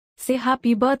Say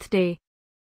happy birthday.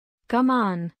 Come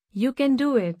on, you can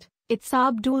do it. It's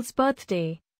Abdul's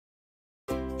birthday.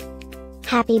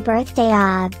 Happy birthday,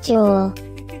 Abdul.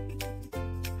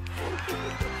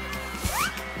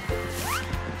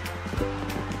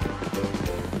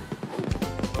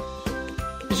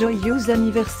 Joyeux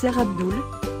anniversaire, Abdul.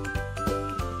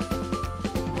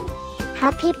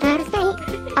 Happy birthday,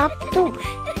 Abdul.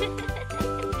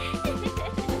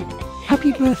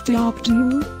 Happy birthday,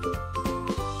 Abdul.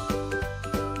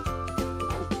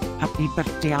 Happy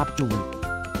birthday, Abdul.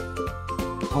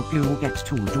 Hope you get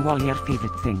to do all your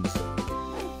favorite things.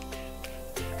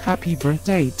 Happy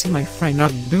birthday to my friend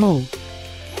Abdul.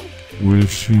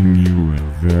 Wishing you a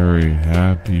very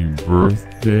happy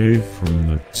birthday from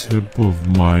the tip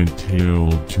of my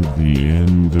tail to the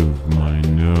end of my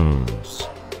nose.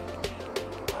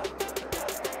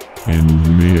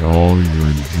 And may all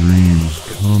your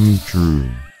dreams come true.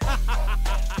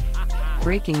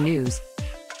 Breaking news.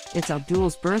 It's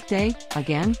Abdul's birthday,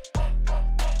 again?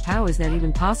 How is that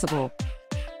even possible?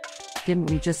 Didn't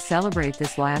we just celebrate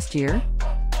this last year?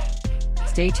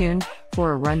 Stay tuned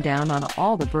for a rundown on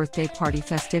all the birthday party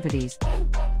festivities.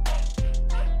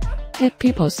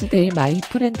 Happy birthday, my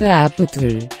friend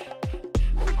Abdul.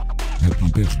 Happy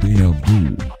birthday,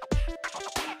 Abdul.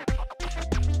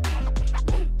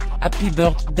 Happy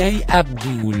birthday,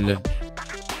 Abdul.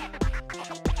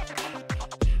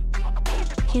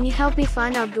 Can you help me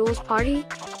find Abdul's party?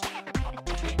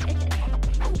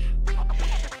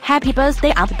 Happy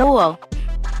birthday, Abdul.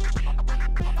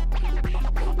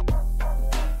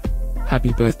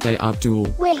 Happy birthday,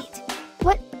 Abdul. Wait,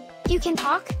 what? You can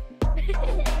talk?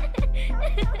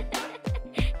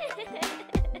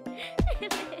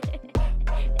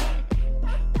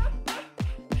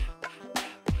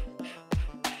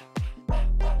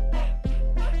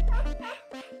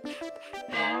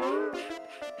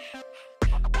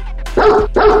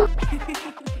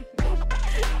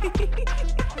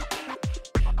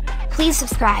 Please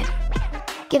subscribe,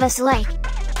 give us a like,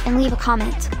 and leave a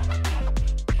comment.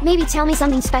 Maybe tell me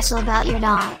something special about your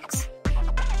dogs.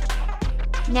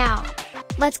 Now,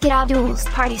 let's get Abdul's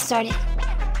party started.